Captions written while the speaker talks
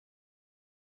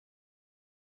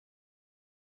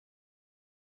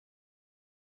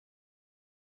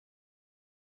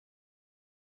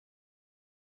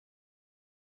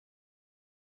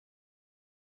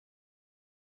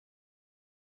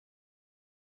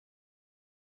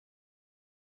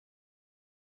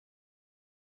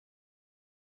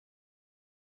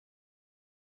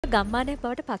ගම්මානයක්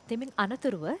බවට පත්වීමෙන්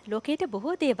අනතුරුව ලෝකයට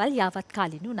බොහෝ දේවල් යාවත්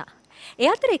කාලින වුණා. ඒ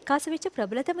අතර එක්කාසු වෙච්ච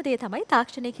ප්‍රබලතම දේ තමයි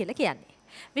තාක්ෂණය කියලා කියන්නේ.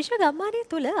 විශ්ව ගම්මානය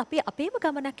තුළ අපි අපේම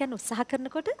ගමනක් යන උත්සාහ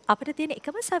කරනකොට අපිට තියෙන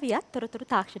එකම සවියක් තොරතුරු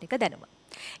තාක්ෂණික දැනුම.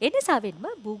 ඒ නිසාවෙන්ම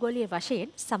භූගෝලීය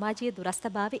වශයෙන් සමාජීය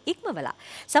දුරස්ථභාවය ඉක්මවලා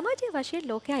සමාජීය වශයෙන්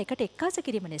ලෝකයා එකට එක්කාසු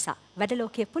කිරීම නිසා වැඩ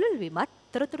ලෝකයේ පුළුල් වීමත්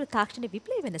තොරතුරු තාක්ෂණ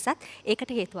විප්ලවය වෙනසත්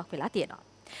ඒකට හේතුවක් වෙලා තියෙනවා.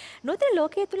 නූතන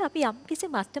ලෝකයේ තුල අපි යම් කිසි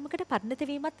මට්ටමකට පරිණත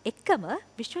වීමත් එක්කම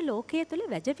විශ්ව ලෝකයේ තුල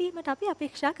වැජවීමට අපි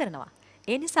අපේක්ෂා කරනවා.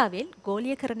 ඒ නිසාවෙන්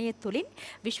ගෝලීයකරණය තුලින්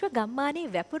විශ්ව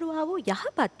ගම්මානයේ වැපරුවා වූ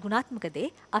යහපත් ගුණාත්මක දේ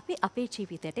අපි අපේ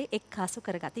ජීවිතයට එක්කාසු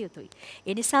කරගත යුතුයි.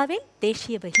 ඒ නිසාවෙන්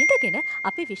දේශීයව හිඳගෙන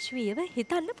අපි විශ්වීයව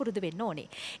හිතන්න පුරුදු වෙන්න ඕනේ.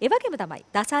 ඒ වගේම තමයි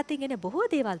දසාතින් එන බොහෝ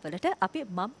දේවල් වලට අපි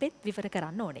මම්පෙත් විවර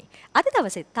කරන්න ඕනේ. අද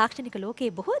දවසේ තාක්ෂණික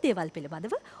ලෝකයේ බොහෝ දේවල්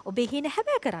පිළිබඳව ඔබේ හින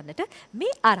හැබෑ කරන්නට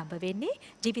මේ ආරම්භ වෙන්නේ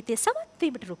ජීවිතයේ සමත්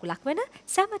වීමට රුකුලක් වෙන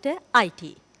සැමට IT.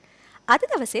 අද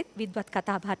දවසේත් විද්වත්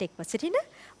කතාබහට එක්ව සිටින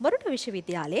මොරටු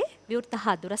විශ්වවිද්‍යාලයේ විවෘත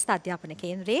හා දුරස්ථ අධ්‍යාපන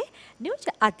කේන්ද්‍රයේ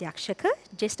නියෝජ්‍ය අධ්‍යක්ෂක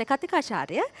ජ්‍යෙෂ්ඨ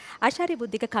කතිකාචාර්ය ආචාර්ය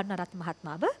බුද්ධික කරුණාරත්න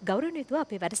මහත්මයාව ගෞරවණීයව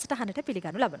අපේ වැඩසටහනට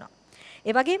පිළිගනු ලබනවා.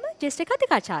 ඒ වගේම ජ්‍යෙෂ්ඨ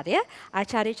කතිකාචාර්ය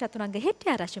ආචාර්ය චතුරංග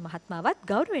හෙට්ටිආරච්චි මහත්මයාවත්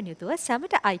ගෞරවණීයව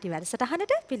සැමට IT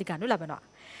වැඩසටහනට පිළිගනු ලබනවා.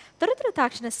 තොරතුරු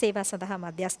තාක්ෂණ සේවා සඳහා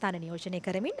මධ්‍යස්ථාන නියෝජනය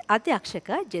කරමින් අධ්‍යක්ෂක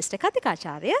ජ්‍යෙෂ්ඨ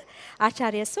කතිකාචාර්ය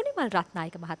ආචාර්ය සුනිමල්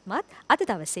රත්නායක මහත්මයාත් අද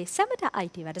දවසේ සැමට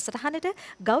IT වැඩසටහනට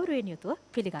ගෞරවයෙන් යුතුව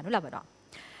පිළිගනු ලබනවා.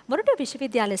 මොරටු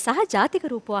විශ්වවිද්‍යාලය සහ ජාතික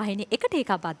රූපවාහිනී එකට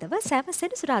ඒකාබද්ධව සෑම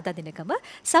සෙනසුරාදා දිනකම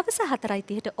සවස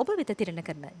 4:30ට ඔබ වෙත තිරණ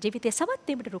කරන ජීවිතයේ සමත්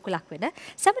වීමට රුකුලක් වෙන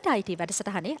සැමට IT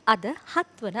වැඩසටහනේ අද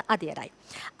 7 වන අදියරයි.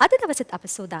 අද දවසෙත් අප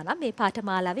සූදානම් මේ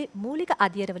පාඨමාලාවේ මූලික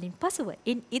අදියර වලින් පසුව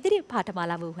ඉන් ඉදිරි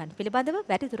පාඨමාලාව වූහන් පිළිබඳව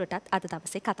වැඩිදුරටත් අද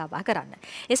දවසේ කතා බහ කරන්න.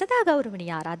 ඒ සඳහා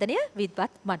ගෞරවනීය ආරාධනය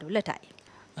විද්වත් මඩුල්ලටයි.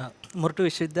 මොරටු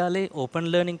විශ්වවිද්‍යාලයේ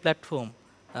ඕපන් ලර්නින් ප්ලැට්ෆෝම්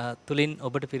තුලින්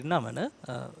ඔබට පිරිනමන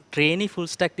ට්‍රේනි ෆුල්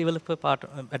ස්ටැක් ඩෙවලොපර්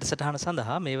වැඩසටහන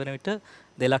සඳහා මේ වන විට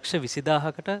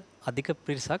 2,20,000කට අධික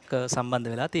පිරිසක් සම්බන්ධ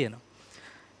වෙලා තියෙනවා.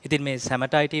 ඉතින් මේ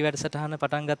සැමට IT වැඩසටහන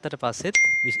පටන් ගත්තට පස්සෙත්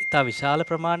ඉතා විශාල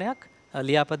ප්‍රමාණයක්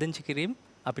ලියාපදිංචි කිරීම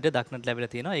අපිට දක්නට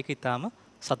ලැබිලා තියෙනවා. ඒක ඉතාම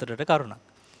සතුටට කරුණක්.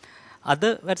 අද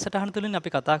වැඩසටහන තුලින්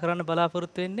අපි කතා කරන්න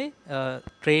බලාපොරොත්තු වෙන්නේ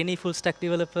ට්‍රේනි ෆුල් ස්ටැක්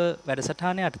ඩෙවලොපර්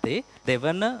වැඩසටහන යටතේ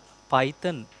දෙවන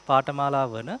Python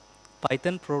පාඨමාලාව වන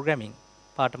Python programming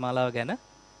පාඨමාලාව ගැන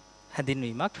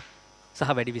හැඳින්වීමක්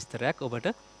සහ වැඩි විස්තරයක් ඔබට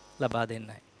ලබා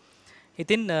දෙන්නයි.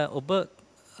 ඉතින් ඔබ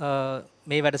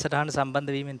මේ වැඩසටහන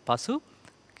සම්බන්ධ වීමෙන් පසු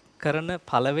කරන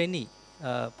පළවෙනි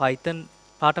Python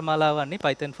පාඨමාලාව වන්නේ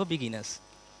Python for beginners.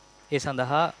 ඒ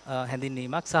සඳහා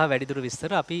හැඳින්වීමක් සහ වැඩිදුර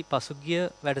විස්තර අපි පසුගිය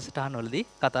වැඩසටහන් වලදී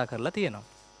කතා කරලා තියෙනවා.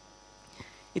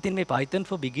 ඉතින් මේ Python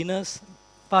for beginners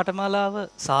පාඨමාලාව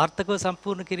සාර්ථකව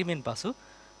සම්පූර්ණ කිරීමෙන් පසු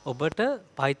ඔබට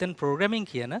Python programming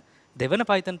කියන දෙවන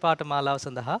Python පාඨමාලාව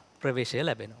සඳහා ප්‍රවේශය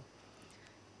ලැබෙනවා.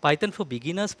 Python for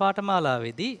beginners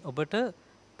පාඨමාලාවේදී ඔබට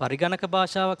පරිගණක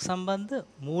භාෂාවක් සම්බන්ධ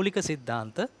මූලික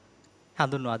සිද්ධාන්ත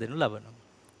හඳුන්වා දෙනු ලබනවා.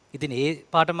 ඉතින් මේ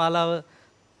පාඨමාලාව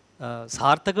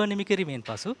සාර්ථකව නිමි කිරීමෙන්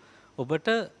පසු ඔබට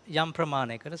යම්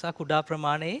ප්‍රමාණයකට සහ කුඩා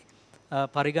ප්‍රමාණයේ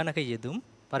පරිගණක යෙදුම්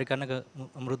පරිගණක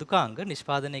මෘදුකාංග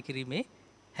නිෂ්පාදනය කිරීමේ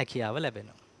හැකියාව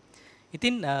ලැබෙනවා.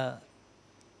 ඉතින්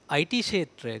IT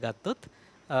ක්ෂේත්‍රය ගත්තොත්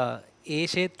ඒ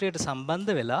ක්ෂේත්‍රයට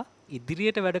සම්බන්ධ වෙලා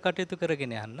ඉදිරියට වැඩ කටයුතු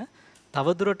කරගෙන යන්න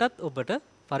තවදුරටත් ඔබට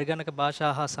පරිගණක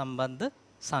භාෂා හා සම්බන්ධ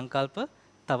සංකල්ප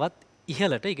තවත්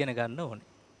ඉහළට ඉගෙන ගන්න ඕනේ.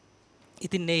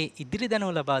 ඉතින් මේ ඉදිරි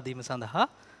දැනුම ලබා දීම සඳහා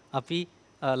අපි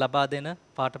ලබා දෙන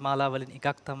පාඨමාලා වලින්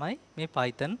එකක් තමයි මේ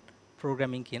Python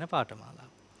programming කියන පාඨමාලාව.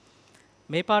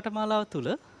 මේ පාඨමාලාව තුළ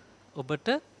ඔබට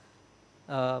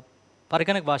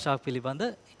පරිගණක භාෂාවක් පිළිබඳ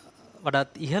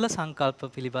වඩාත් ඉහළ සංකල්ප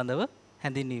පිළිබඳව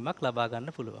හැඳින්වීමක් ලබා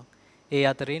ගන්න පුළුවන්. ඒ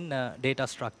අතරින් data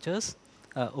structures,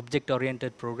 object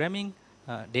oriented programming,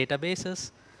 databases,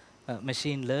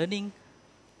 machine learning,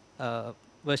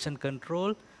 version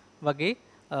control වගේ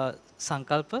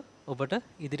සංකල්ප ඔබට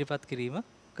ඉදිරිපත් කිරීම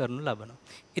කරනු ලබනවා.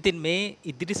 ඉතින් මේ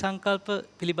ඉදිරි සංකල්ප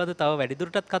පිළිබඳ තව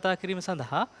වැඩිදුරටත් කතා කිරීම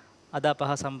සඳහා අද අප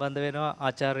හා සම්බන්ධ වෙනවා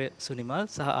ආචාර්ය සුනිමල්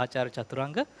සහ ආචාර්ය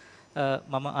චතුරංග.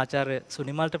 මම ආචාර්ය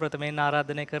සුනිමල්ට ප්‍රථමයෙන්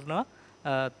ආරාධනය කරනවා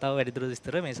තව වැඩිදුර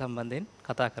විස්තර මේ සම්බන්ධයෙන්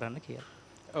කතා කරන්න කියලා.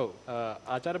 ඔව්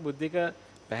ආචාර්ය බුද්ධික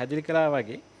පැහැදිලි කළා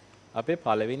වගේ අපේ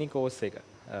පළවෙනි කෝස් එක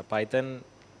Python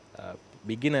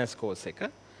beginners course එක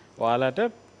ඔයාලට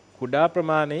කුඩා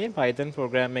ප්‍රමාණයේ Python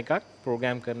program එකක්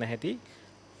program කරන හැටි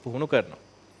පුහුණු කරනවා.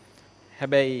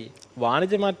 හැබැයි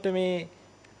වාණිජ මට්ටමේ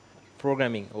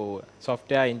programming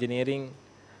software engineering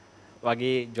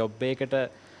වගේ job එකකට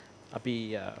අපි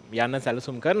යන්න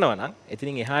සැලසුම් කරනවා නම්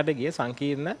එතනින් එහාට ගිය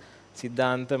සංකීර්ණ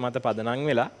සිද්ධාන්ත මත පදනම්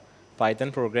වෙලා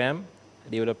Python program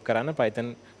develop කරන්න Python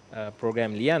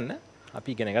program ලියන්න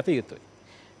අපි ඉගෙන ගත යුතුයි.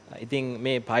 ඉතින්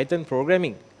මේ Python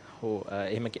programming හෝ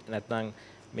එහෙම නැත්නම්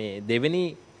මේ දෙවෙනි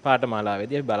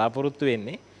පාඨමාලාවේදී අපි බලාපොරොත්තු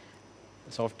වෙන්නේ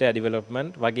software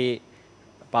development වගේ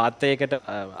පාත්‍රයකට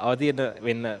අවතීර්ණ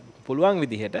වෙන්න පුළුවන්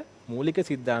විදිහට මූලික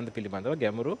સિદ્ધාන්ත පිළිබඳව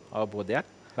ගැඹුරු අවබෝධයක්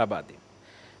ලබා දෙන්න.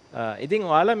 ඉතින්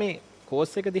ඔයාලා මේ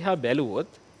කෝස් එක දිහා බැලුවොත්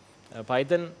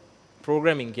Python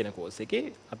programming කියන කෝස්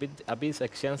එකේ අපි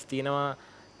sections තියෙනවා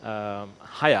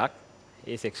 6ක්.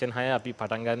 ඒ section 6 අපි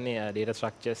පටන් ගන්නේ data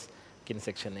structures කියන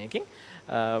section එකකින්.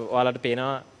 ඔයාලට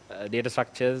පේනවා data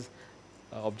structures,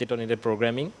 object oriented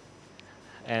programming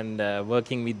and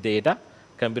working with data,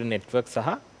 computer network සහ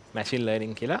machine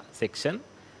learning කියලා section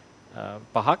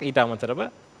 5ක්. ඊට අමතරව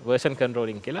version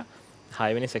controlling කියලා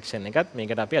 6 වෙනි section එකත්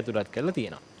මේකට අපි අතුලත් කරලා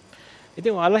තියෙනවා.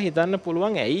 ඉතින් ඔයාලා හිතන්න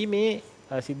පුළුවන් ඇයි මේ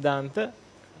સિદ્ધාන්ත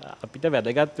අපිට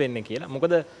වැදගත් වෙන්නේ කියලා.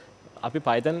 මොකද අපි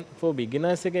Python for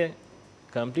beginners එක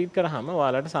complete කරාම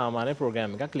ඔයාලට සාමාන්‍ය program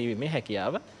එකක් ලියීමේ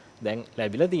හැකියාව දැන්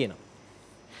ලැබිලා තියෙනවා.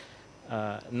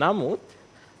 නමුත්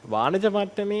වාණිජ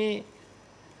මට්ටමේ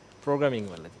programming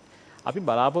වලදී අපි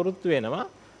බලාපොරොත්තු වෙනවා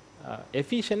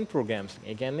efficient programs.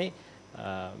 ඒ කියන්නේ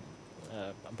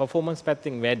performance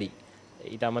පැත්තෙන් වැඩි.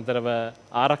 ඊට අමතරව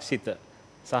ආරක්ෂිත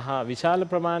සහ විශාල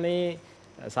ප්‍රමාණයේ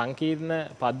සංකීර්ණ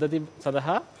පද්ධති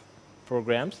සඳහා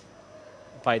programs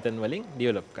Python වලින්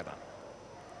develop කරන්න.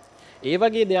 ඒ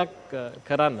වගේ දෙයක්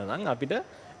කරන්න නම් අපිට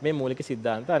මේ මූලික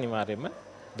સિદ્ધාන්ත අනිවාර්යයෙන්ම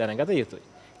දැනගත යුතුයි.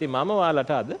 ඉතින් මම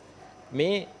ඔයාලට අද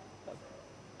මේ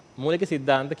මූලික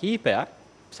સિદ્ધාන්ත කිහිපයක්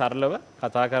සරලව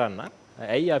කතා කරන්න.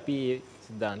 ඇයි අපි මේ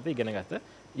સિદ્ધාන්ත ඉගෙන ගත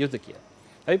යුතු කියලා.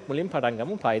 අපි මුලින් පටන්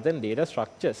ගමු Python data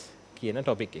structures කියන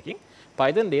topic එකකින්.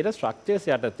 Python data structures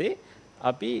යටතේ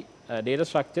අපි data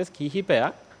structures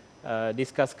කිහිපයක්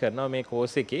discuss කරනවා මේ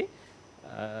course එකේ.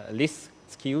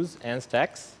 Lists, queues and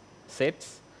stacks, sets,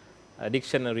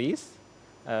 dictionaries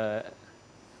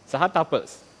සහ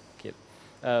tuples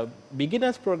කියලා.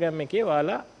 beginners program එකේ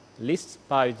ඔයාලා lists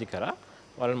පාවිච්චි කරා.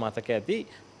 ඔයාලා මතක ඇති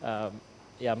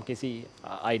යම් කිසි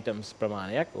items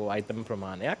ප්‍රමාණයක්, item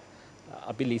ප්‍රමාණයක්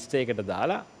අපි list එකකට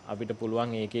දාලා අපිට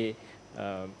පුළුවන් ඒකේ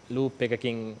loop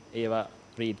එකකින් ඒවා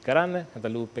read කරන්න.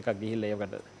 නැත්නම් loop එකක් ගිහිල්ලා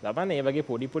ඒකට දාපන්න. ඒ වගේ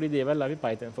පොඩි දේවල් අපි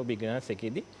Python for beginners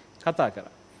එකේදී කතා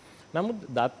කරා. නමුත්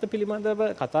දත්ත පිළිබඳව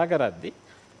කතා කරද්දී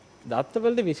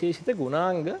දත්තවලට විශේෂිත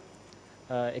ගුණාංග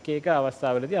එක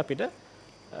අවස්ථාවලදී අපිට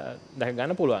දැක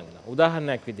ගන්න පුළුවන් වෙනවා.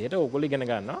 උදාහරණයක් විදිහට ඕගොල්ලෝ ඉගෙන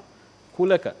ගන්නවා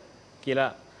කුලක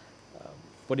කියලා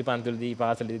පොඩි පන්තිවලදී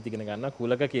පාසලෙදිත් ඉගෙන ගන්නවා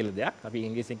කුලක කියලා දෙයක්. අපි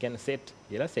ඉංග්‍රීසියෙන් කියන්නේ set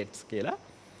කියලා, sets කියලා.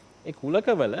 ඒ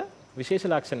කුලකවල විශේෂ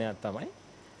ලක්ෂණයක් තමයි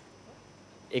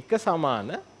එක සමාන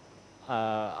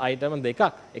item දෙකක්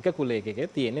එක කුලයකක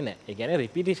තියෙන්නේ නැහැ. ඒ කියන්නේ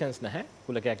repetitions නැහැ.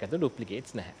 කුලකයක් ඇතුළේ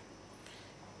duplicates නැහැ.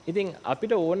 ඉතින්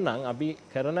අපිට ඕන නම් අපි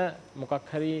කරන මොකක්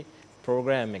හරි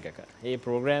program එකක ඒ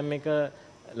program එක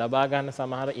ලබා ගන්න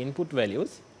සමහර input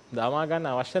values දාවා ගන්න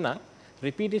අවශ්‍ය නම්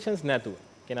repetitions නැතුව.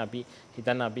 කියන්නේ අපි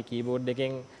හිතන්න අපි keyboard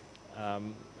එකෙන්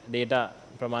data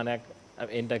ප්‍රමාණයක්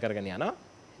enter කරගෙන යනවා.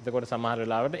 එතකොට සමහර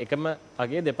වෙලාවට එකම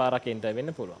අගය දෙපාරක් enter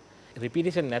වෙන්න පුළුවන්.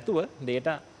 repetition නැතුව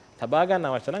data තබා ගන්න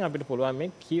අවශ්‍ය නම් අපිට පුළුවන් මේ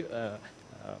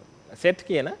set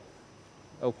කියන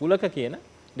කුලක කියන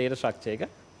data structure එක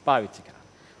පාවිච්චි කරන්න.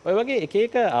 ඔය වගේ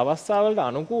එක අවස්ථාවලට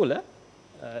අනුකූල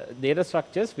data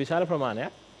structures විශාල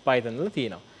ප්‍රමාණයක් Python වල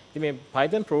තියෙනවා. ඉතින් මේ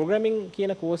Python programming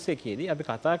කියන course එකේදී අපි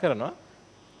කතා කරනවා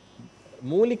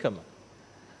මූලිකම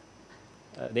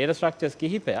data structures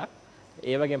කිහිපයක්.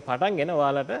 ඒ වගේම පටන්ගෙන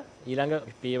ඔයාලට ඊළඟ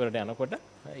පියවරට යනකොට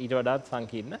ඊට වඩා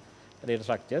සංකීර්ණ data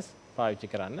structures පාවිච්චි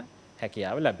කරන්න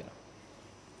හැකියාව ලැබෙනවා.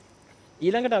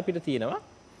 ඊළඟට අපිට තියෙනවා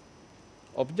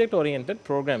object oriented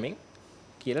programming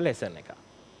කියලා lesson එකක්.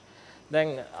 දැන්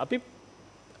අපි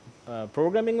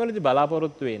programming වලදී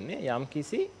බලාපොරොත්තු වෙන්නේ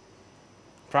යම්කිසි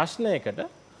ප්‍රශ්නයකට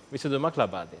විසඳුමක්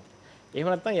ලබා දෙන්න. එහෙම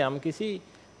නැත්නම් යම්කිසි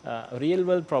real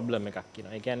world problem එකක්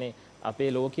කියනවා. ඒ කියන්නේ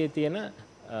අපේ ලෝකයේ තියෙන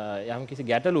යම්කිසි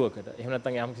ගැටලුවකට එහෙම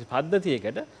නැත්නම් යම්කිසි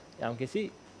පද්ධතියකට යම්කිසි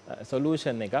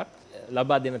solution එකක්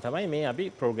ලබා දෙන්න තමයි මේ අපි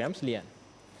programs ලියන්නේ.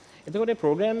 එතකොට මේ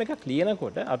program එකක්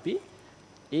ලියනකොට අපි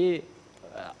ඒ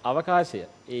අවකාශය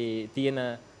ඒ තියෙන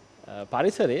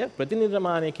පරිසරය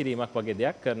ප්‍රතිනිර්මාණය කිරීමක් වගේ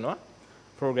දෙයක් කරනවා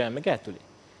program එක ඇතුලේ.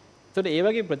 එතකොට ඒ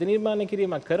වගේ ප්‍රතිනිර්මාණය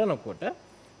කිරීමක් කරනකොට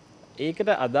ඒකට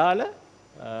අදාළ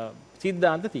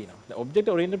සිද්ධාන්ත තියෙනවා. object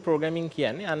oriented programming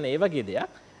කියන්නේ අන්න ඒ වගේ දෙයක්.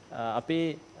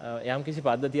 අපේ යම්කිසි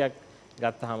පද්ධතියක්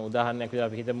ගත්තාම උදාහරණයක් විදිහට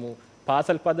අපි හිතමු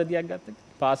පාසල් පද්ධතියක් ගත්තා.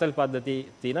 පාසල් පද්ධතිය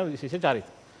තියෙන විශේෂ චරිත.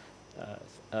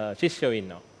 ශිෂ්‍යයෝ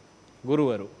ඉන්නවා.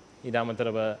 ගුරුවරු, ඊට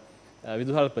අමතරව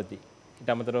විදුහල්පති, ඊට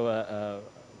අමතරව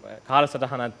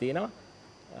කාලසටහනක් තියෙනවා.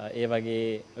 ඒ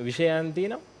වගේ විෂයන්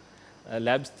තියෙනවා.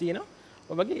 labs තියෙනවා.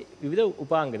 ඔය වගේ විවිධ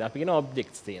උපාංග අපි කියන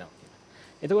objects තියෙනවා.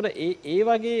 එතකොට ඒ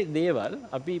වගේ දේවල්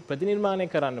අපි ප්‍රතිනිර්මාණය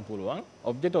කරන්න පුළුවන්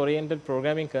object oriented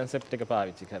programming concept එක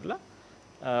පාවිච්චි කරලා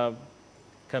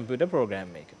computer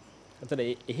program එක. එතකොට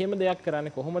එහෙම දෙයක්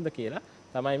කරන්නේ කොහොමද කියලා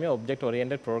තමයි මේ object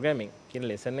oriented programming කියන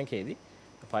lesson එකේදී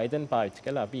Python පාවිච්චි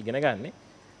කරලා අපි ඉගෙන ගන්නේ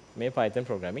මේ Python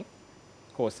programming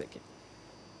course එකේ.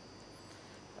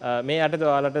 මේ යටතේ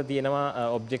ඔයාලට තියෙනවා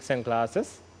objects and classes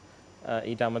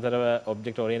ඊට අමතරව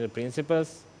object oriented principles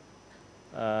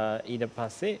ඊට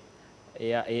පස්සේ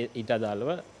ඊට අදාළව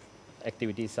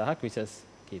activities සහ quizzes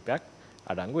කීපයක්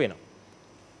අඩංගු වෙනවා.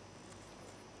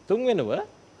 තුන්වෙනුව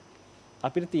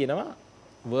අපිට තියෙනවා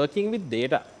working with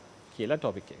data කියලා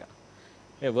topic එකක්.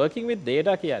 මේ working with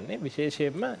data කියන්නේ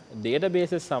විශේෂයෙන්ම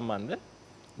databases සම්බන්ධ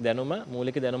දැනුම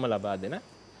මූලික දැනුම ලබා දෙන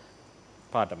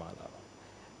පාඨමාලාවක්.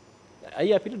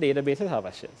 අයි අපිට databases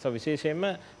අවශ්‍යයි. So විශේෂයෙන්ම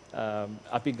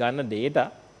අපි ගන්න data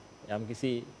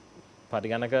යම්කිසි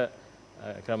පරිගණක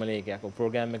ක්‍රමලේඛයක්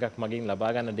ප්‍රෝග්‍රෑම් එකක් මගින්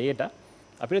ලබා ගන්න data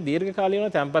අපිට දීර්ඝ කාලීනව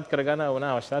තැම්පත් කරගන්න ඕන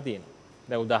අවශ්‍යතාව තියෙනවා.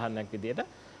 දැන් උදාහරණයක් විදිහට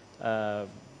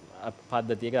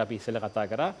පද්ධතියක අපි ඉස්සෙල්ලා කතා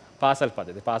කරා පාසල්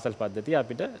පද්ධතිය. පාසල් පද්ධතිය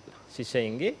අපිට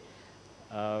ශිෂ්‍යයින්ගේ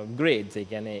grades ඒ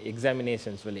කියන්නේ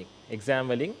examinations වලින් exam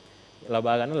වලින්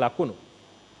ලබා ගන්න ලකුණු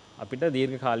අපිට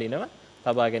දීර්ඝ කාලීනව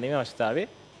ලබා ගැනීමේ අවශ්‍යතාවය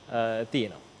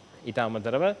තියෙනවා. ඊට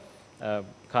අමතරව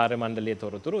කාර්ය මණ්ඩලයේ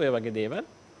තොරතුරු ඒ වගේ දේවල්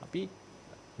අපි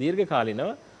දීර්ඝ කාලීනව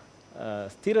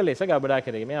ස්ථිර ලෙස ගබඩා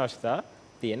කිරීමේ අවශ්‍යතාව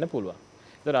තියෙන්න පුළුවන්.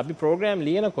 ඒතර අපි ප්‍රෝග්‍රෑම්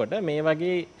ලියනකොට මේ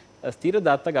වගේ ස්ථිර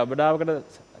දත්ත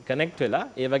ගබඩාවකට කනෙක්ට් වෙලා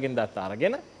ඒ වගේ දත්ත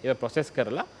අරගෙන ඒව ප්‍රොසෙස්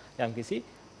කරලා යම්කිසි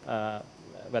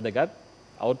වැදගත්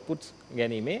අවුට්පුට්ස්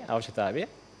ගැනීමේ අවශ්‍යතාවය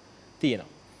තියෙනවා.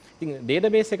 ඉතින්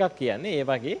ඩේටාබේස් එකක් කියන්නේ ඒ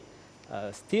වගේ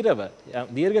ස්ථිරව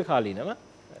දීර්ඝ කාලීනව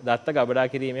දත්ත ගබඩා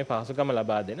කිරීමේ පහසුකම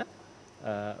ලබා දෙන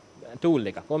ටූල්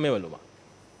එකක්. මෙවලුම.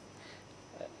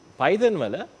 Python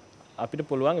වල අපිට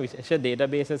පුළුවන් විශේෂ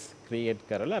databases create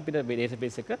කරලා අපිට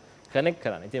database එක connect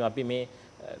කරන්න. ඉතින් අපි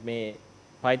මේ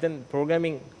Python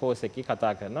programming course එකේ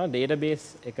කතා කරනවා database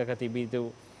එකක තිබීතු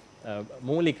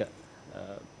මූලික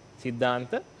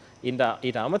සිද්ධාන්ත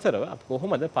ඊට අමතරව අපි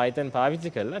කොහොමද Python පාවිච්චි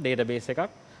කරලා database එකක්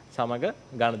සමග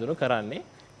ගනුදෙනු කරන්නේ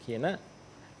කියන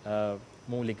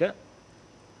මූලික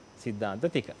සිද්ධාන්ත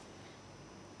ටික.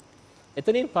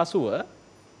 එතනින් පසුව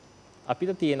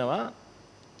අපිට තියෙනවා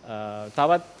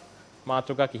තවත්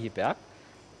මාතෘකා කිහිපයක්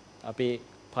අපේ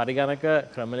පරිගණක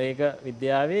ක්‍රමලේඛ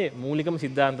විද්‍යාවේ මූලිකම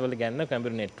සිද්ධාන්තවල ගන්න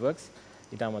කම්පියුටර් නෙට්වර්ක්ස්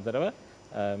ඊට අමතරව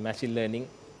මැෂින් ලර්නින්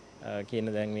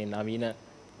කියන දැන් මේ නවීන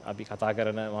අපි කතා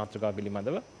කරන මාතෘකා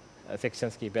පිළිබඳව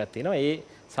සෙක්ෂන්ස් කිහිපයක් තියෙනවා. ඒ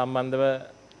සම්බන්ධව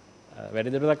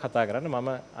වැඩිදුරටත් කතා කරන්න මම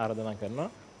ආරාධනා කරනවා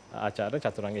ආචාර්ය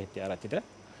චතුරංග හෙට්ටිආරච්චිට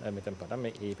මෙතන පටන්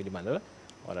මේ පිළිබඳව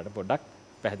ඔයාලට පොඩ්ඩක්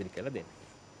පැහැදිලි කරලා දෙන්න.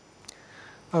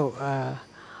 ඔව්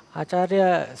ආචාර්ය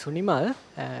සුනිමල්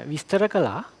විස්තර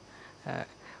කළා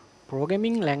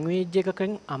ප්‍රෝග්‍රෑමින් ලැන්ග්වේජ්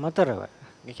එකකින් අමතරව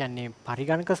ඒ කියන්නේ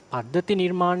පරිගණක පද්ධති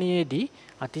නිර්මාණයේදී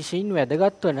අතිශයින්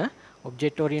වැදගත් වන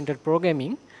ඔබ්ජෙක්ට් ඕරියන්ටඩ්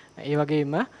ප්‍රෝග්‍රෑමින් ඒ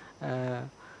වගේම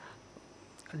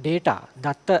data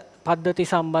දත්ත පද්ධති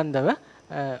සම්බන්ධව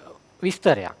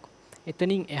විස්තරයක්.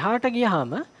 එතනින් එහාට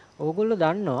ගියාම ඕගොල්ලෝ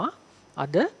දන්නවා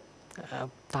අද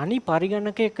තනි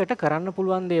පරිගණකයකට කරන්න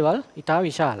පුළුවන් දේවල් ඉතා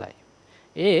විශාලයි.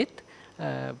 ඒත්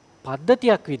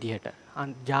පද්ධතියක් විදිහට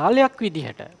ජාලයක්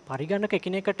විදිහට පරිගණක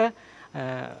එකිනෙකට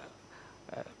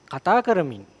කතා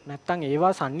කරමින් නැත්නම්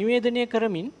ඒවා sannivedanaya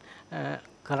කරමින්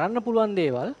කරන්න පුළුවන්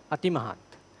දේවල් අතිමහත්.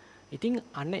 ඉතින්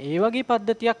අන්න ඒ වගේ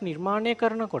පද්ධතියක් නිර්මාණය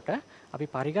කරනකොට අපි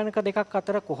පරිගණක දෙකක්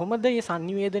අතර කොහොමද මේ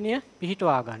sannivedanaya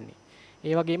පිහිටවා ගන්නෙ?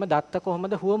 ඒ වගේම දත්ත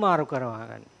කොහොමද හුවමාරු කරවා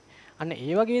ගන්නෙ? අන්න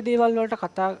ඒ වගේ දේවල් වලට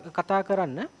කතා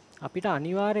කරන්න අපිට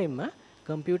අනිවාර්යයෙන්ම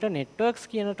කම්පියුටර් නෙට්වර්ක්ස්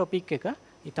කියන ටොපික් එක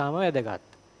ඊටාම වැදගත්.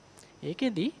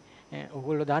 ඒකෙදි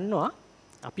ඔයගොල්ලෝ දන්නවා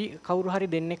අපි කවුරු හරි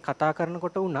දෙන්නෙක් කතා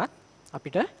කරනකොට වුණත්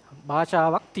අපිට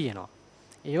භාෂාවක් තියෙනවා.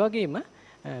 ඒ වගේම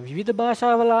විවිධ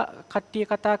භාෂාවල කට්ටිය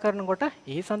කතා කරනකොට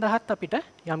ඒ සඳහාත් අපිට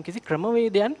යම්කිසි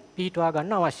ක්‍රමවේදයන් පිහිටවා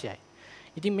ගන්න අවශ්‍යයි.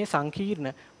 ඉතින් මේ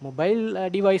සංකීර්ණ මොබයිල්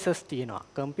ඩිවයිසස් තියෙනවා,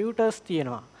 කම්පියුටර්ස්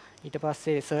තියෙනවා, ඊට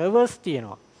පස්සේ සර්වර්ස්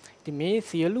තියෙනවා. ඉතින් මේ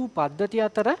සියලු පද්ධති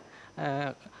අතර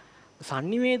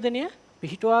sannivedanaya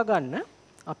පිහිටවා ගන්න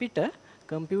අපිට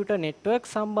කම්පියුටර් නෙට්වර්ක්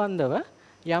සම්බන්ධව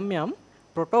යම්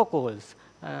ප්‍රොටෝකෝල්ස්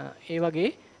ඒ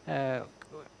වගේ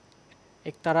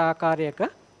එක්තරා ආකාරයක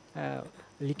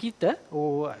ලිඛිත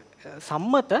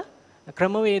සම්මත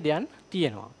ක්‍රමවේදයන්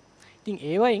තියෙනවා. ඉතින්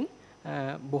ඒවයින්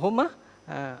බොහොම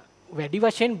වැඩි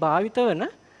වශයෙන් භාවිත වන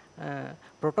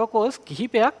ප්‍රොටෝකෝල්ස්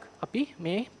කිහිපයක් අපි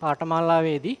මේ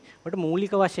පාඨමාලාවේදී ඔබට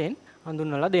මූලික වශයෙන්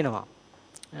හඳුන්වලා දෙනවා.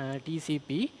 TCP,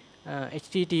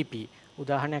 HTTP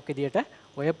උදාහරණයක් විදිහට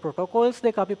ඔය ප්‍රොටෝකෝල්ස්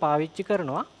දෙක අපි පාවිච්චි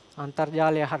කරනවා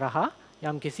අන්තර්ජාලය හරහා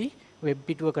යම්කිසි වෙබ්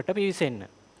පිටුවකට පිවිසෙන්න.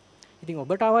 ඉතින්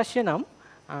ඔබට අවශ්‍ය නම්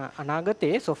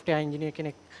අනාගතයේ software engineer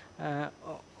කෙනෙක්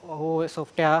ඔහු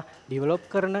software develop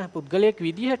කරන පුද්ගලයෙක්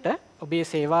විදිහට ඔබේ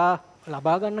සේවා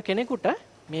ලබා ගන්න කෙනෙකුට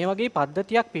මේ වගේ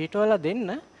පද්ධතියක් පිළිටවලා දෙන්න.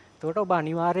 එතකොට ඔබ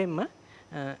අනිවාර්යයෙන්ම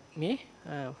මේ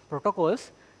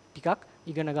protocols ටිකක්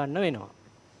ඉගෙන ගන්න වෙනවා.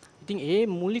 ඉතින් ඒ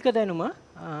මූලික දැනුම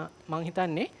මම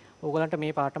හිතන්නේ ඕගලන්ට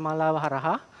මේ පාඨමාලාව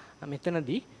හරහා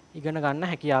මෙතනදී ඉගෙන ගන්න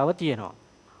හැකියාව තියෙනවා.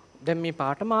 දැන් මේ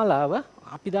පාඨමාලාව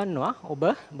අපි දන්නවා ඔබ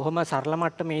බොහොම සරල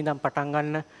මට්ටමේ ඉඳන් පටන්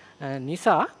ගන්න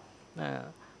නිසා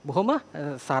බොහොම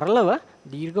සරලව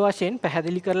දීර්ඝ වශයෙන්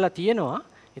පැහැදිලි කරලා තියෙනවා.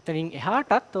 එතනින්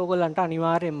එහාටත් ඕගලන්ට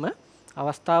අනිවාර්යයෙන්ම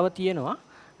අවස්ථාව තියෙනවා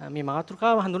මේ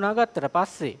මාතෘකාව හඳුනාගත්තට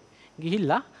පස්සේ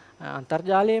ගිහිල්ලා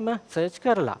අන්තර්ජාලයේම සර්ච්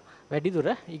කරලා වැඩිදුර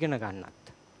ඉගෙන ගන්නත්.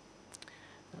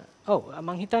 ඔව්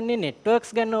මම හිතන්නේ networks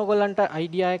ගැන ඕගලන්ට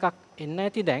අයිඩියා එකක් එන්න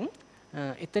ඇති දැන්.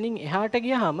 එතනින් එහාට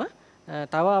ගියාම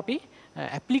තව අපි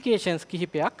applications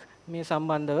කිහිපයක් මේ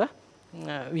සම්බන්ධව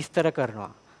විස්තර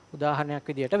කරනවා. උදාහරණයක්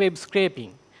විදිහට web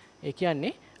scraping. ඒ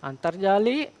කියන්නේ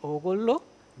අන්තර්ජාලයේ ඕගොල්ලෝ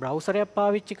browser එකක්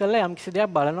පාවිච්චි කරලා යම්කිසි දෙයක්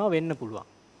බලනවා වෙන්න පුළුවන්.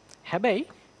 හැබැයි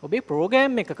ඔබේ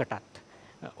program එකකටත්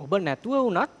ඔබ නැතුව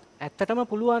වුණත් ඇත්තටම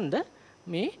පුළුවන්ද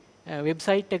මේ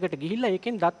වෙබ්සයිට් එකට ගිහිල්ලා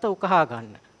ඒකෙන් දත්ත උකහා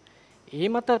ගන්න. ඒ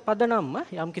මත පදනම්ම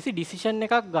යම්කිසි decision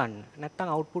එකක් ගන්න. නැත්නම්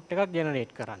output එකක්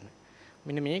generate කරන්න.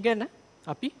 මෙන්න මේ ගැන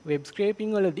අපි web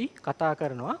scraping වලදී කතා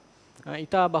කරනවා.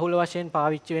 ඊටා බහුල වශයෙන්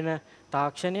පාවිච්චි වෙන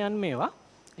තාක්ෂණයන් මේවා.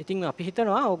 ඉතින් අපි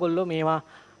හිතනවා ඕගොල්ලෝ මේවා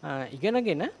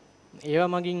ඉගෙනගෙන ඒවා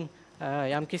මගින්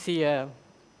යම්කිසි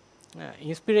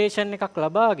ඉන්ස්පිරේෂන් එකක්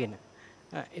ලබාගෙන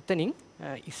එතනින්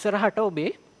ඉස්සරහට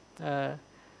ඔබේ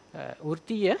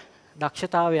වෘත්තීය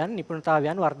දක්ෂතාවයන්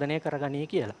නිපුණතාවයන් වර්ධනය කරගනී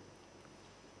කියලා.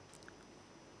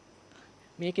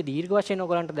 මේකේ දීර්ඝ වශයෙන්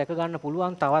ඔයගලන්ට දැක ගන්න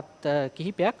පුළුවන් තවත්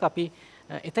කිහිපයක් අපි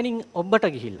එතනින් ඔබට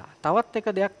ගිහිල්ලා තවත් එක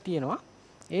දෙයක් තියෙනවා.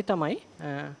 ඒ තමයි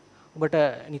ඔබට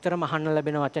නිතරම අහන්න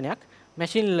ලැබෙන වචනයක්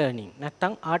machine learning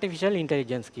නැත්නම් artificial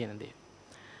intelligence කියන දේ.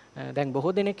 දැන්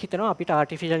බොහෝ දෙනෙක් හිතනවා අපිට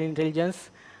artificial intelligence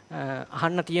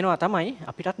අහන්න තියෙනවා තමයි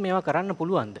අපිටත් මේවා කරන්න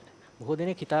පුළුවන්ද? බොහෝ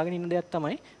දෙනෙක් හිතාගෙන ඉන්න දෙයක්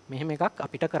තමයි මෙහෙම එකක්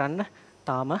අපිට කරන්න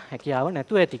තාම හැකියාව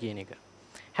නැතුව ඇති කියන එක.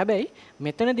 හැබැයි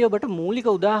මෙතනදී ඔබට මූලික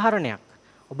උදාහරණයක්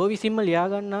ඔබ විසින්ම ලියා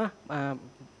ගන්නා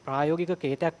ප්‍රායෝගික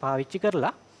කේතයක් පාවිච්චි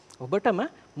කරලා ඔබටම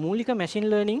මූලික machine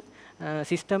learning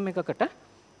system එකකට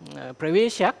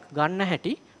ප්‍රවේශයක් ගන්න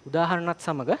හැටි උදාහරණත්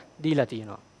සමග දීලා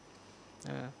තියෙනවා.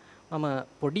 මම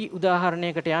පොඩි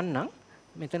උදාහරණයකට යන්නම්.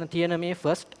 මෙතන තියෙන මේ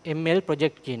first ML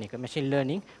project කියන එක machine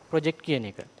learning project කියන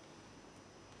එක.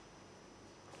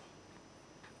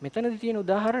 මෙතනදී තියෙන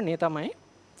උදාහරණය තමයි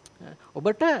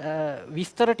ඔබට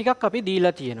විස්තර ටිකක් අපි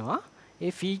දීලා තියෙනවා.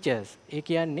 ඒ features ඒ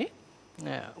කියන්නේ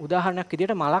උදාහරණයක්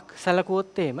විදිහට මලක්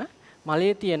සැලකුවොත් එහෙම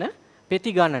මලේ තියෙන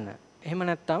පෙති ගණන. එහෙම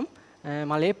නැත්නම්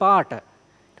මලේ පාට.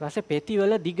 ඊට පස්සේ පෙති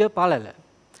වල දිග පළල.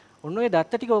 ඔන්න ඔය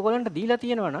දත්ත ටික ඕගොල්ලන්ට දීලා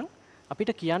තියෙනවා නම්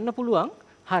අපිට කියන්න පුළුවන්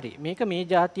හරි මේක මේ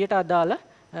જાතියට අදාළ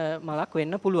මලක්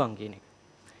වෙන්න පුළුවන් කියන එක.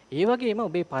 ඒ වගේම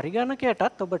ඔබේ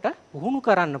පරිගණකයටත් ඔබට පුහුණු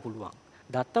කරන්න පුළුවන්.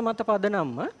 දත්ත මත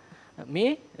පදනම්ම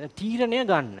මේ තීරණය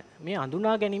ගන්න. මේ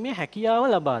අඳුනා ගැනීමේ හැකියාව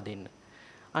ලබා දෙන්න.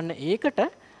 අන්න ඒකට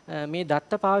මේ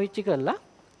දත්ත පාවිච්චි කරලා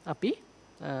අපි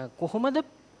කොහොමද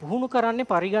පුහුණු කරන්නේ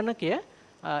පරිගණකය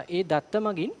ඒ දත්ත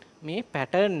මගින් මේ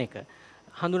පැටර්න් එක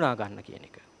හඳුනා ගන්න කියන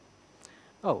එක.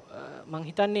 ඔව් මම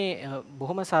හිතන්නේ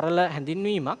බොහොම සරල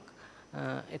හැඳින්වීමක්.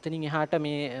 එතනින් එහාට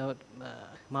මේ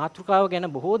මාතෘකාව ගැන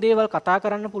බොහෝ දේවල් කතා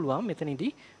කරන්න පුළුවන්.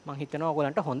 මෙතනදී මම හිතනවා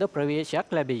ඔයගලන්ට හොඳ ප්‍රවේශයක්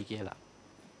ලැබෙයි කියලා.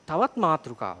 තවත්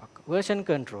මාතෘකාවක් version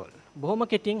control. බොහොම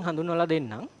කෙටියෙන් හඳුන්වලා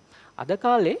දෙන්නම්. අද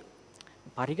කාලේ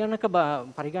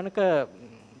පරිගණක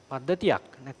පද්ධතියක්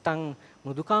නැත්තම්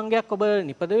මෘදුකාංගයක් ඔබ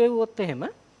නිපදවෙව්වොත් එහෙම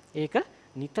ඒක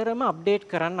නිතරම අප්ඩේට්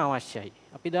කරන්න අවශ්‍යයි.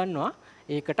 අපි දන්නවා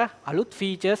ඒකට අලුත්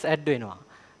ෆීචර්ස් ඇඩ් වෙනවා.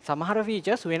 සමහර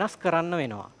ෆීචර්ස් වෙනස් කරන්න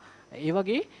වෙනවා. ඒ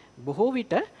වගේ බොහෝ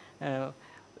විට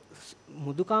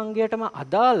මෘදුකාංගයටම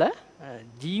අදාළ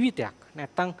ජීවිතයක්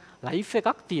නැත්තම් ලයිෆ්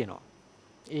එකක් තියෙනවා.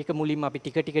 ඒක මුලින්ම අපි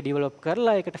ටික ටික ඩෙවලොප්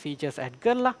කරලා ඒකට ෆීචර්ස් ඇඩ්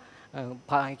කරලා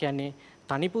ඒ කියන්නේ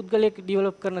තනි පුද්ගලයෙක්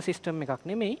ඩෙවලොප් කරන සිස්ටම් එකක්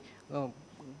නෙමෙයි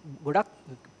ගොඩක්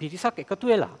පිරිසක් එකතු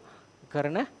වෙලා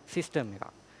කරන සිස්ටම් එකක්.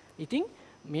 ඉතින්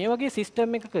මේ වගේ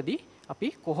සිස්ටම් එකකදී අපි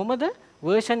කොහොමද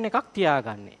version එකක්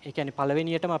තියාගන්නේ? ඒ කියන්නේ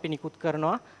පළවෙනියටම අපි නිකුත්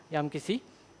කරනවා යම්කිසි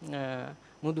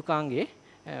මෘදුකාංගයේ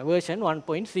version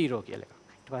 1.0 කියලා එකක්.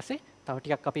 ඊට පස්සේ තව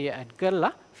ටිකක් අපි ඇඩ්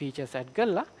කරලා features ඇඩ්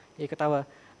කරලා ඒක තව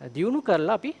දියුණු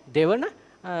කරලා අපි දෙවන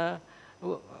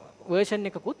version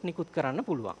එකකුත් නිකුත් කරන්න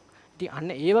පුළුවන්. ඉතින්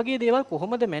අන්න ඒ වගේ දේවල්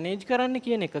කොහොමද manage කරන්න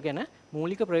කියන එක ගැන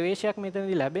මූලික ප්‍රවේශයක්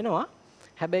මෙතනදී ලැබෙනවා.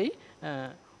 හැබැයි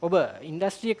ඔබ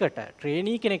ඉන්ඩස්ට්‍රි එකට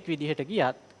ට්‍රේනී කෙනෙක් විදිහට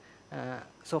ගියත්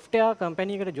software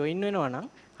company එකට join වෙනවා නම්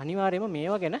අනිවාර්යයෙන්ම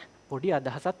මේවා ගැන පොඩි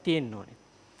අදහසක් තියෙන්න ඕනේ.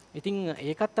 ඉතින්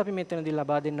ඒකත් අපි මෙතනදී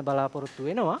ලබා දෙන්න බලාපොරොත්තු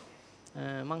වෙනවා.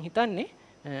 මම හිතන්නේ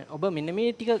ඔබ මෙන්න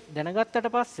මේ ටික දැනගත්තට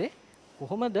පස්සේ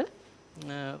කොහොමද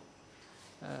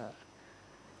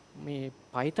මේ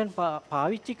Python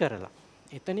පාවිච්චි කරලා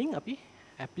එතනින් අපි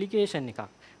ඇප්ලිකේෂන් එකක්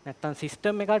නැත්නම්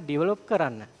සිස්ටම් එකක් ඩෙවලොප්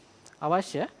කරන්න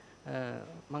අවශ්‍ය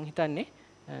මම හිතන්නේ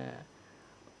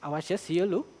අවශ්‍ය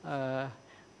සියලු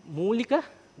මූලික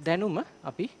දැනුම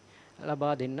අපි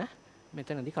ලබා දෙන්න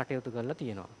මෙතනදී කටයුතු කරලා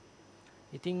තියෙනවා.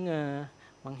 ඉතින්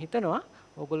මම හිතනවා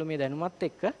ඕගොල්ලෝ මේ දැනුමත්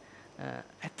එක්ක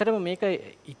ඇත්තටම මේක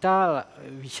ඉතා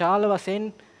විශාල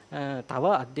වශයෙන් තව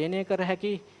අධ්‍යයනය කර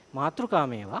හැකි මාතෘකා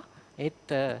මේවා. ඒත්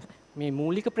මේ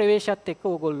මූලික ප්‍රවේශයත් එක්ක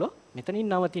ඕගොල්ලෝ මෙතනින්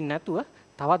නවතින්න නැතුව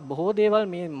තවත් බොහෝ දේවල්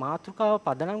මේ මාතෘකාව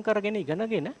පදනම් කරගෙන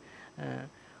ඉගෙනගෙන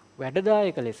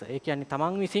වැඩදායක ලෙස ඒ කියන්නේ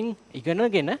තමන් විසින්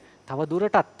ඉගෙනගෙන තව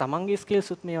දුරටත් තමන්ගේ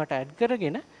ස්කිල්ස් උත් මේවට ඇඩ්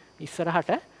කරගෙන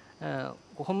ඉස්සරහට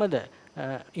කොහොමද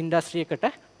ඉන්ඩස්ට්‍රි එකට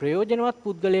ප්‍රයෝජනවත්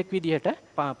පුද්ගලයෙක් විදිහට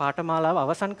පාඨමාලාව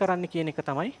අවසන් කරන්න කියන එක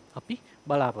තමයි අපි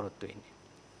බලාපොරොත්තු වෙන්නේ.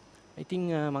 ඉතින්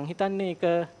මම හිතන්නේ ඒක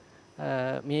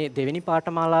මේ දෙවෙනි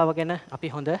පාඨමාලාව ගැන අපි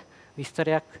හොඳ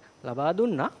විස්තරයක් ලබා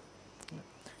දුන්නා.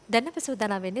 දැන් අපි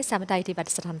සූදානම් වෙන්නේ මටIT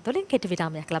වැඩසටහන තුළින් කෙටි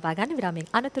විරාමයක් ලබා ගන්න. විරාමයෙන්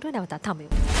අනතුරුව නැවතත් හමු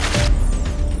වෙමු.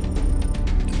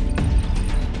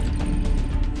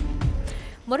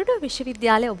 මොරටුව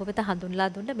විශ්වවිද්‍යාලය ඔබ වෙත හඳුන්ලා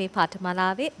දුන්න මේ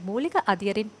පාඨමාලාවේ මූලික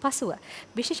අධ්‍යයනයෙන් පසුව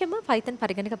විශේෂයෙන්ම Python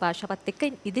පරිගණක භාෂාවත් එක්ක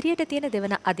ඉදිරියට තියෙන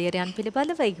දෙවන අධ්‍යයනයන්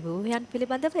පිළිබඳව ව්‍යුහයන්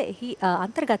පිළිබඳව එහි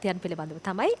අන්තර්ගතයන් පිළිබඳව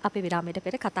තමයි අපි විරාමයට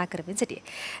පෙර කතා කරමින් සිටියේ.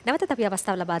 නැවතත් අපි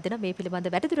අවස්ථාව ලබා දෙනවා මේ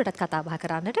පිළිබඳව වැඩිදුරටත් කතා බහ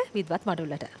කරන්නට විද්වත්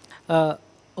මඩුල්ලට.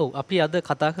 ඔව් අපි අද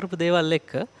කතා කරපු දේවල්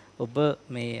එක්ක ඔබ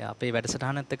මේ අපේ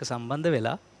වැඩසටහනත් එක්ක සම්බන්ධ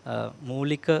වෙලා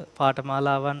මූලික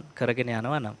පාඨමාලාවන් කරගෙන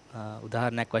යනවා නම්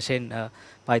උදාහරණයක් වශයෙන්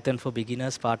Python for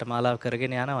beginners පාඨමාලාව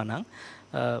කරගෙන යනවා නම්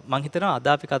මම හිතනවා අද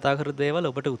අපි කතා කරපු දේවල්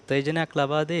ඔබට උත්තේජනයක්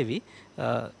ලබා දෙවි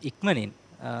ඉක්මනින්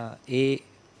ඒ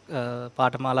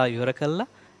පාඨමාලාව ඉවර කළා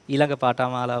ඊළඟ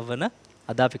පාඨමාලාව වන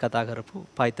අද අපි කතා කරපු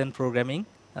Python programming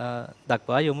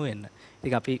දක්වා යොමු වෙන්න.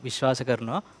 ඉතින් අපි විශ්වාස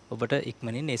කරනවා ඔබට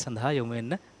ඉක්මනින් ඒ සඳහා යොමු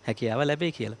වෙන්න හැකියාව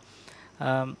ලැබෙයි කියලා.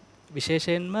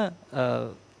 විශේෂයෙන්ම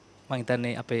මම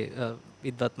හිතන්නේ අපේ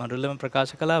විද්වත් මණ්ඩලම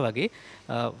ප්‍රකාශ කළා වගේ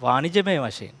වාණිජමය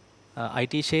වශයෙන්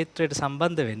IT ක්ෂේත්‍රයට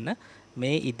සම්බන්ධ වෙන්න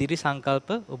මේ ඉදිරි සංකල්ප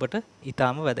ඔබට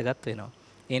ඊටාම වැදගත් වෙනවා.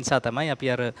 ඒ නිසා තමයි අපි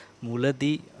අර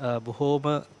මුලදී බොහෝම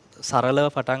සරලව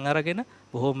පටන් අරගෙන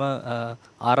බොහෝම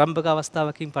ආරම්භක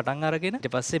අවස්ථාවකින් පටන් අරගෙන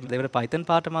ඊට පස්සේ දෙවන Python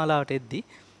පාඨමාලාවට එද්දී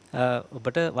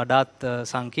ඔබට වඩාත්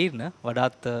සංකීර්ණ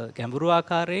වඩාත් ගැඹුරු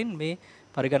ආකාරයෙන් මේ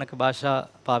පරිගණක භාෂා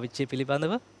පාවිච්චිය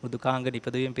පිළිබඳව මෘදුකාංග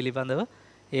නිපදවීම පිළිබඳව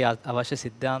ඒ අවශ්‍ය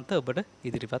සිද්ධාන්ත ඔබට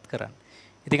ඉදිරිපත් කරන්න.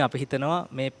 ඉතින් අපි හිතනවා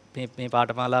මේ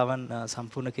පාඨමාලාවන්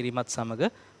සම්පූර්ණ කිරීමත් සමග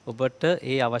ඔබට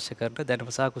ඒ අවශ්‍ය කරන දැනුම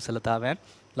සහ කුසලතාවයන්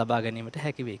ලබා ගැනීමට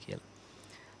හැකි වෙයි කියලා.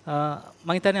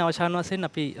 මම හිතන්නේ අවසාන වශයෙන්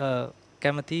අපි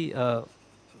කැමති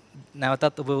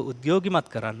නැවතත් ඔබ උද්‍යෝගිමත්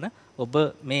කරන්න ඔබ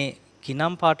මේ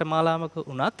කිනම් පාඨමාලාවක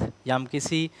වුණත්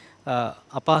යම්කිසි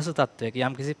අපහසු තත්වයක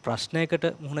යම්කිසි ප්‍රශ්නයකට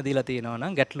මුහුණ දීලා තියෙනවා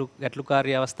නම්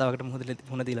ගැටලුකාරී අවස්ථාවකට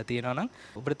මුහුණ දීලා තියෙනවා නම්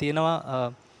ඔබට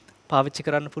තියෙනවා පාවිච්චි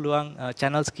කරන්න පුළුවන්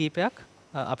channels කීපයක්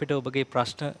අපිට ඔබගේ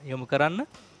ප්‍රශ්න යොමු කරන්න.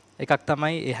 එකක්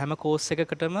තමයි ඒ හැම කෝස්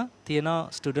එකකටම තියෙන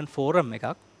ස්ටුඩන්ට් ෆෝරම්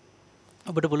එකක්.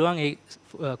 ඔබට පුළුවන් ඒ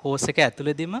කෝස් එක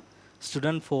ඇතුළේදීම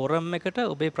ස්ටුඩන්ට් ෆෝරම් එකට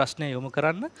ඔබේ ප්‍රශ්න යොමු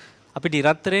කරන්න. අපි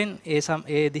නිරන්තරයෙන්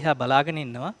ඒ දිහා බලාගෙන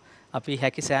ඉන්නවා. අපි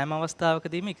හැකි සෑම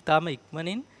අවස්ථාවකදීම ඉතාම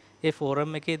ඉක්මනින් ඒ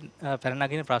ෆෝරම් එකේ පැන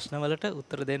නගින ප්‍රශ්නවලට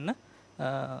උත්තර දෙන්න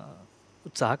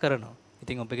උත්සාහ කරනවා.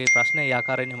 ඉතින් ඔබගේ ප්‍රශ්න ඒ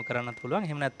ආකාරයෙන් යොමු කරන්නත් පුළුවන්.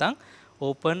 එහෙම නැත්නම්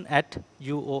open@uom.lk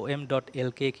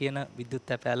කියන විද්‍යුත්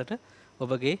තැපෑලට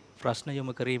ඔබගේ ප්‍රශ්න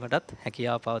යොමු කිරීමටත්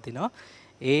හැකියාව පවතිනවා.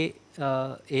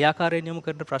 ඒ ආකාරයෙන් යොමු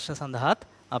කරන ප්‍රශ්න සඳහාත්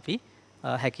අපි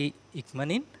හැකි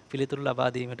ඉක්මනින් පිළිතුරු ලබා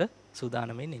දීමට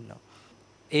සූදානම්ින් ඉන්නවා.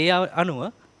 ඒ අනුව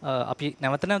අපි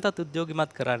නැවත නැවතත්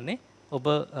උද්‍යෝගිමත් කරන්නේ ඔබ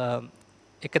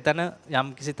එක තැන යම්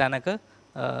කිසි තැනක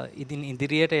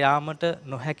ඉදිරියට යාමට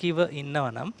නොහැකිව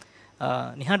ඉන්නවා නම්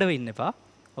නිහඬව ඉන්න එපා.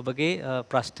 ඔබගේ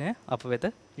ප්‍රශ්නය අප වෙත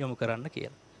යොමු කරන්න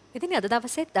කියලා. ඉතින් අද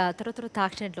දවසේත් තොරතුරු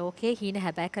තාක්ෂණ ලෝකයේ හීන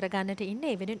හැබෑ කරගන්නට ඉන්න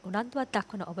එවෙනුවෙන් උනන්දුවක්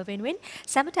දක්වන ඔබ වෙනුවෙන්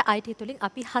සැමට IT තුලින්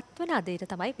අපි 7 වන අදයට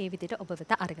තමයි මේ විදිහට ඔබ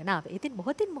වෙත අරගෙන ආවේ. ඉතින්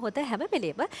මොහොතින් මොහොත හැම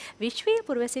වෙලේම විශ්වීය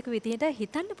පුරවැසියෙකු විදිහට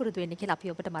හිතන්න පුරුදු වෙන්න කියලා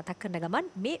අපි ඔබට මතක් කරන ගමන්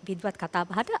මේ විද්වත්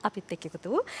කතාබහට අපිත් එක්ක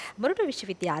එකතු වූ මොරටු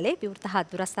විශ්වවිද්‍යාලයේ විවෘත හා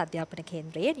දුරස්ථ අධ්‍යාපන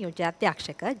කේන්ද්‍රයේ නියෝජ්‍ය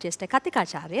අධ්‍යක්ෂක ජ්‍යෙෂ්ඨ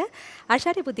කතිකාචාර්ය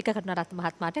ආචාර්ය බුද්ධික කරුණාරත්න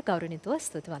මහත්මයාට ගෞරවණීයව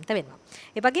ස්තුතිවන්ත වෙනවා.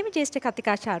 ඒ වගේම ජ්‍යෙෂ්ඨ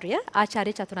කතිකාචාර්ය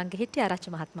ආචාර්ය චතුරංග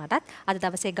හිටිආරච්චි මහත්මයාටත් අද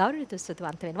දවසේ ගෞරවණීය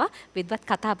ස්තුතිවන්ත වෙනවා විද්වත්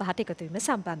කතාබහට එකතු වීම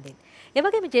සම්බන්ධයෙන්. ඒ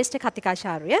වගේම ජ්‍යෙෂ්ඨ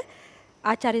කතිකාචාර්ය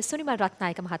ආචාර්ය සුනිමල්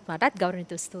රත්නායක මහත්මයාටත්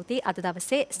ගෞරවනීය ස්තුතියි. අද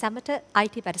දවසේ සැමට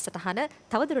IT වැඩසටහන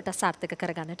තවදුරටත් සාර්ථක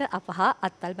කරගන්නට අප හා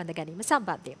අත්වල් බඳ ගැනීම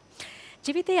සම්බන්ධයෙන්.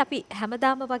 ජීවිතේ අපි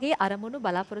හැමදාම වගේ අරමුණු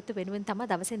බලාපොරොත්තු වෙනුවෙන් තමයි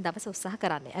දවසින් දවස උත්සාහ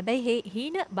කරන්නේ. හැබැයි මේ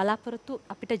හීන බලාපොරොත්තු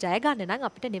අපිට ජය ගන්න නම්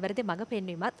අපිට නිවැරදි මඟ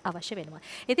පෙන්වීමත් අවශ්‍ය වෙනවා.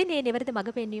 ඉතින් මේ නිවැරදි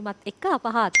මඟ පෙන්වීමත් එක්ක අප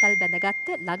හා අත්වල් බඳගත්ත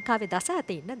ලංකාවේ දස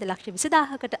අතේ ඉන්න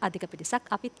 2,20,000කට අධික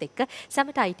පිරිසක් අපිත් එක්ක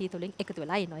සැමට IT තුලින් එකතු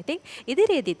වෙලා ඉන්නවා. ඉතින්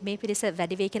ඉදිරියේදීත් මේ පිරිස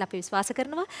වැඩි වෙයි කියලා අපි විශ්වාස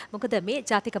කරනවා. මොකද මේ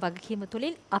ජාතික වගකීම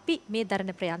තුලින් අපි මේ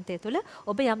දරන ප්‍රයන්තය තුළ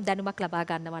ඔබ යම් දැනුමක් ලබා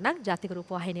ගන්නවා නම් ජාතික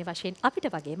රූපවාහිනිය වශයෙන් අපිට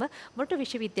වගේම මොරටු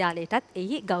විශ්වවිද්‍යාලයටත්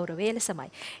එහි ගෞරවය ලෙසමයි.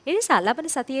 ඒ නිසා ලබන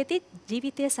සතියේදී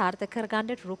ජීවිතය සාර්ථක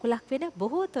කරගන්නට රුකුලක් වෙන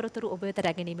බොහෝ තොරතුරු ඔබ වෙත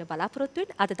රැගෙනීමේ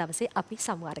බලාපොරොත්තුවෙන් අද දවසේ අපි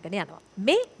සමු අරගෙන යනවා.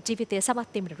 මේ ජීවිතය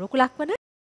සමත් වීමට රුකුලක් වන